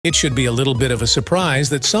It should be a little bit of a surprise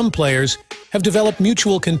that some players have developed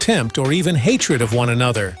mutual contempt or even hatred of one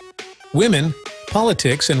another. Women,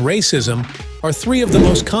 politics, and racism are three of the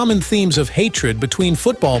most common themes of hatred between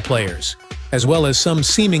football players, as well as some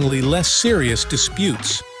seemingly less serious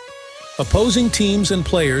disputes. Opposing teams and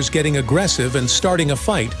players getting aggressive and starting a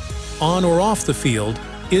fight, on or off the field,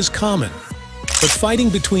 is common. But fighting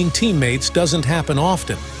between teammates doesn't happen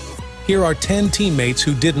often. Here are 10 teammates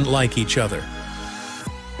who didn't like each other.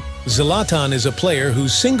 Zlatan is a player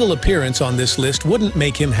whose single appearance on this list wouldn't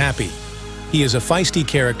make him happy. He is a feisty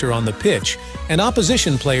character on the pitch, and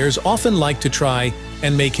opposition players often like to try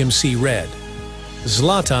and make him see red.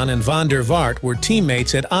 Zlatan and Van der Vaart were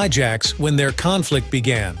teammates at Ajax when their conflict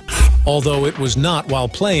began, although it was not while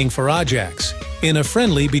playing for Ajax. In a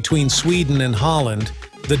friendly between Sweden and Holland,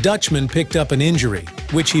 the Dutchman picked up an injury,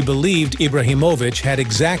 which he believed Ibrahimovic had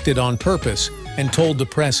exacted on purpose and told the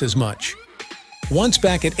press as much. Once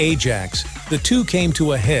back at Ajax, the two came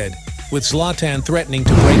to a head, with Zlatan threatening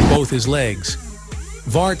to break both his legs.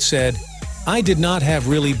 Vaart said, "I did not have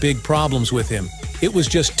really big problems with him. It was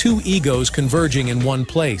just two egos converging in one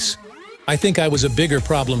place. I think I was a bigger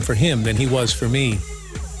problem for him than he was for me."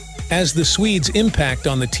 As the Swedes' impact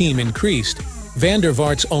on the team increased, Van der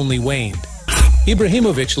Vaart's only waned.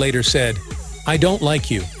 Ibrahimovic later said, "I don't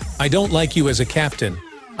like you. I don't like you as a captain.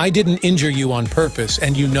 I didn't injure you on purpose,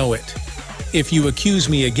 and you know it. If you accuse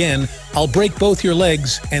me again, I'll break both your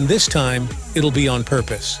legs, and this time, it'll be on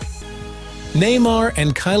purpose." Neymar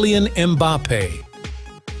and Kylian Mbappé.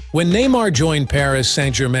 When Neymar joined Paris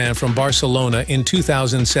Saint-Germain from Barcelona in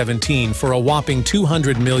 2017 for a whopping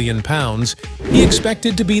 £200 million, he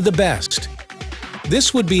expected to be the best.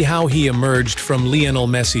 This would be how he emerged from Lionel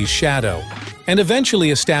Messi's shadow, and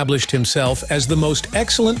eventually established himself as the most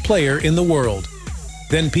excellent player in the world.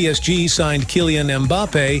 Then PSG signed Kylian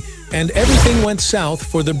Mbappé, and everything went south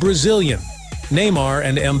for the Brazilian. Neymar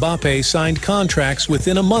and Mbappé signed contracts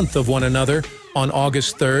within a month of one another on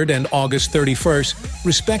August 3rd and August 31st,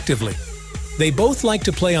 respectively. They both like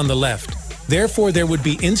to play on the left, therefore there would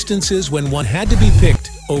be instances when one had to be picked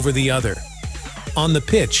over the other. On the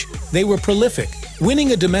pitch, they were prolific,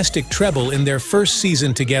 winning a domestic treble in their first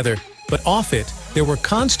season together, but off it, there were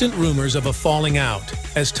constant rumors of a falling out.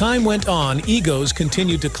 As time went on, egos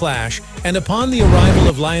continued to clash, and upon the arrival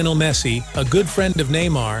of Lionel Messi, a good friend of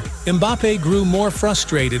Neymar, Mbappé grew more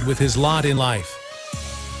frustrated with his lot in life.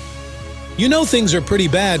 You know things are pretty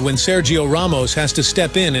bad when Sergio Ramos has to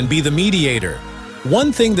step in and be the mediator.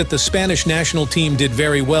 One thing that the Spanish national team did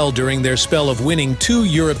very well during their spell of winning 2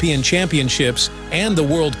 European championships and the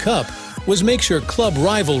World Cup was make sure club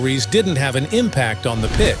rivalries didn't have an impact on the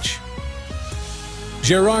pitch.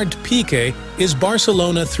 Gerard Piqué is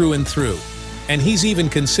Barcelona through and through, and he's even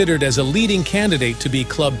considered as a leading candidate to be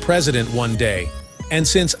club president one day. And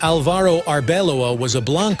since Álvaro Arbeloa was a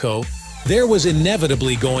Blanco, there was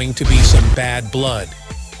inevitably going to be some bad blood.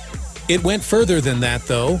 It went further than that,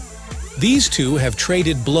 though. These two have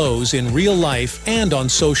traded blows in real life and on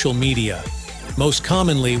social media, most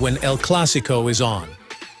commonly when El Clásico is on.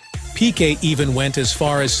 Piqué even went as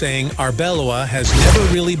far as saying Arbeloa has never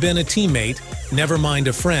really been a teammate, never mind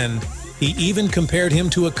a friend. He even compared him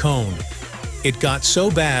to a cone. It got so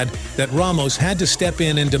bad that Ramos had to step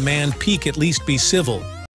in and demand Piqué at least be civil.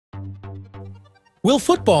 Will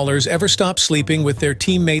footballers ever stop sleeping with their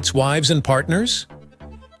teammates' wives and partners?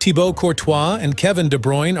 Thibaut Courtois and Kevin De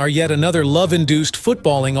Bruyne are yet another love-induced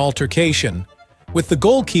footballing altercation, with the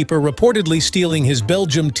goalkeeper reportedly stealing his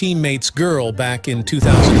Belgium teammate's girl back in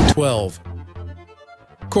 2012.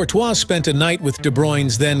 Courtois spent a night with De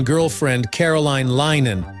Bruyne's then-girlfriend Caroline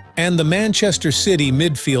Linen, and the Manchester City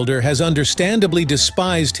midfielder has understandably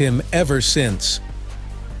despised him ever since.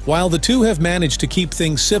 While the two have managed to keep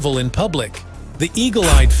things civil in public, the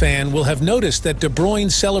eagle-eyed fan will have noticed that De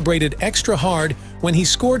Bruyne celebrated extra hard when he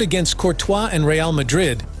scored against Courtois and Real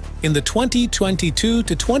Madrid in the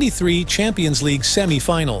 2022-23 Champions League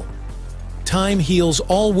semi-final. Time heals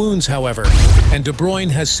all wounds, however, and De Bruyne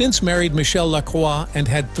has since married Michelle Lacroix and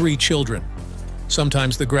had 3 children.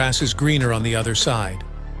 Sometimes the grass is greener on the other side.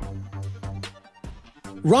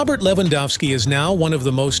 Robert Lewandowski is now one of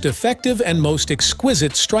the most effective and most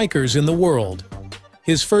exquisite strikers in the world.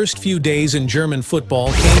 His first few days in German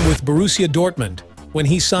football came with Borussia Dortmund, when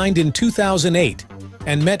he signed in 2008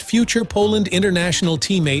 and met future Poland international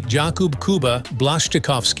teammate Jakub Kuba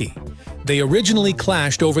Błaszczykowski. They originally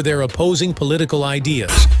clashed over their opposing political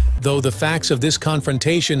ideas, though the facts of this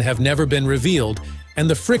confrontation have never been revealed, and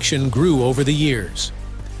the friction grew over the years.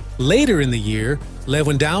 Later in the year,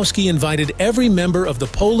 Lewandowski invited every member of the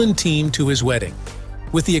Poland team to his wedding,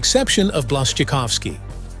 with the exception of Błaszczykowski.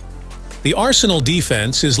 The Arsenal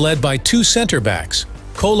defense is led by two centre-backs,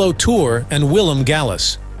 Kolo Toure and Willem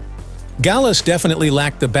Gallas. Gallas definitely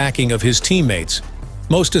lacked the backing of his teammates,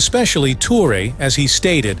 most especially Toure, as he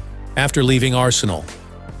stated, after leaving Arsenal.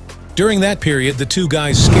 During that period, the two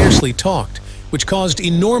guys scarcely talked, which caused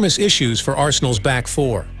enormous issues for Arsenal's back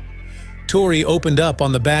four. Toure opened up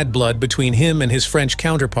on the bad blood between him and his French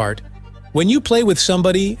counterpart. When you play with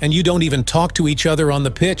somebody and you don't even talk to each other on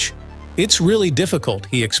the pitch, it's really difficult,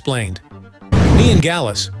 he explained. Me and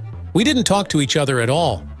Gallas, we didn't talk to each other at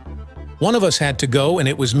all. One of us had to go, and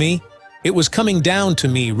it was me. It was coming down to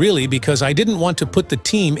me, really, because I didn't want to put the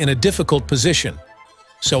team in a difficult position.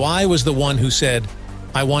 So I was the one who said,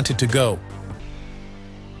 I wanted to go.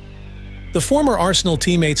 The former Arsenal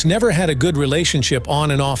teammates never had a good relationship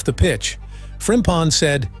on and off the pitch. Frimpong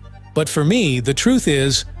said, "But for me, the truth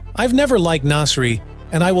is, I've never liked Nasri,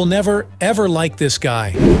 and I will never, ever like this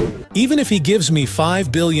guy. Even if he gives me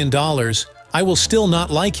 $5 billion, I will still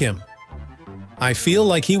not like him. I feel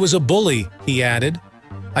like he was a bully," he added.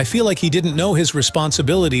 "I feel like he didn't know his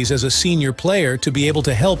responsibilities as a senior player to be able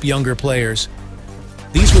to help younger players."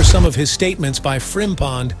 These were some of his statements by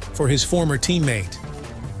Frimpong for his former teammate.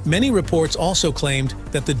 Many reports also claimed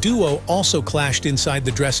that the duo also clashed inside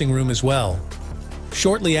the dressing room as well.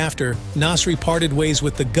 Shortly after, Nasri parted ways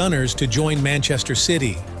with the Gunners to join Manchester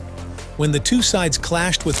City. When the two sides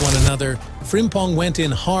clashed with one another, Frimpong went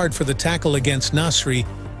in hard for the tackle against Nasri,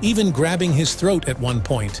 even grabbing his throat at one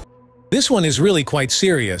point. This one is really quite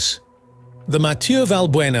serious. The Mathieu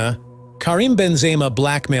Valbuena, Karim Benzema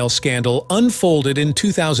blackmail scandal unfolded in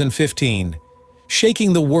 2015,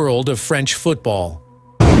 shaking the world of French football.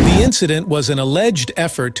 The incident was an alleged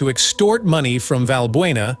effort to extort money from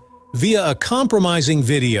Valbuena via a compromising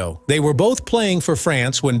video. They were both playing for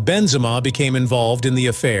France when Benzema became involved in the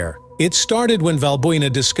affair. It started when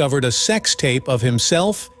Valbuena discovered a sex tape of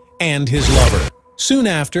himself and his lover. Soon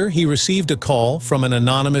after, he received a call from an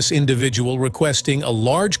anonymous individual requesting a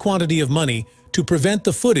large quantity of money to prevent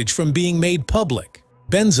the footage from being made public.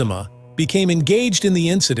 Benzema became engaged in the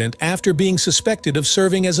incident after being suspected of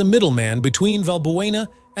serving as a middleman between Valbuena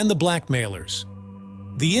and the blackmailers.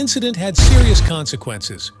 The incident had serious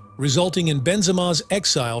consequences, resulting in Benzema's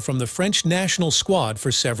exile from the French national squad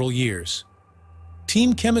for several years.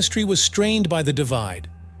 Team chemistry was strained by the divide,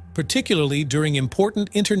 particularly during important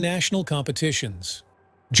international competitions.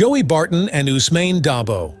 Joey Barton and Ousmane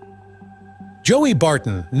Dabo. Joey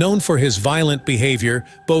Barton, known for his violent behavior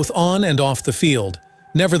both on and off the field.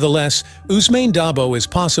 Nevertheless, Ousmane Dabo is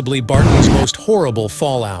possibly Barton's most horrible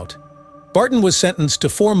fallout. Barton was sentenced to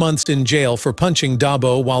 4 months in jail for punching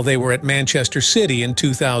Dabo while they were at Manchester City in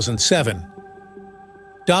 2007.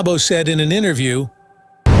 Dabo said in an interview,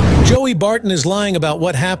 "Joey Barton is lying about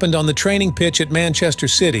what happened on the training pitch at Manchester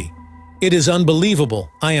City. It is unbelievable.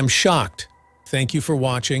 I am shocked." Thank you for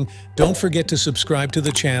watching. Don't forget to subscribe to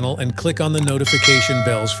the channel and click on the notification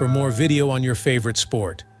bells for more video on your favorite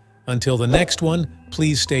sport. Until the next one,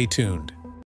 please stay tuned.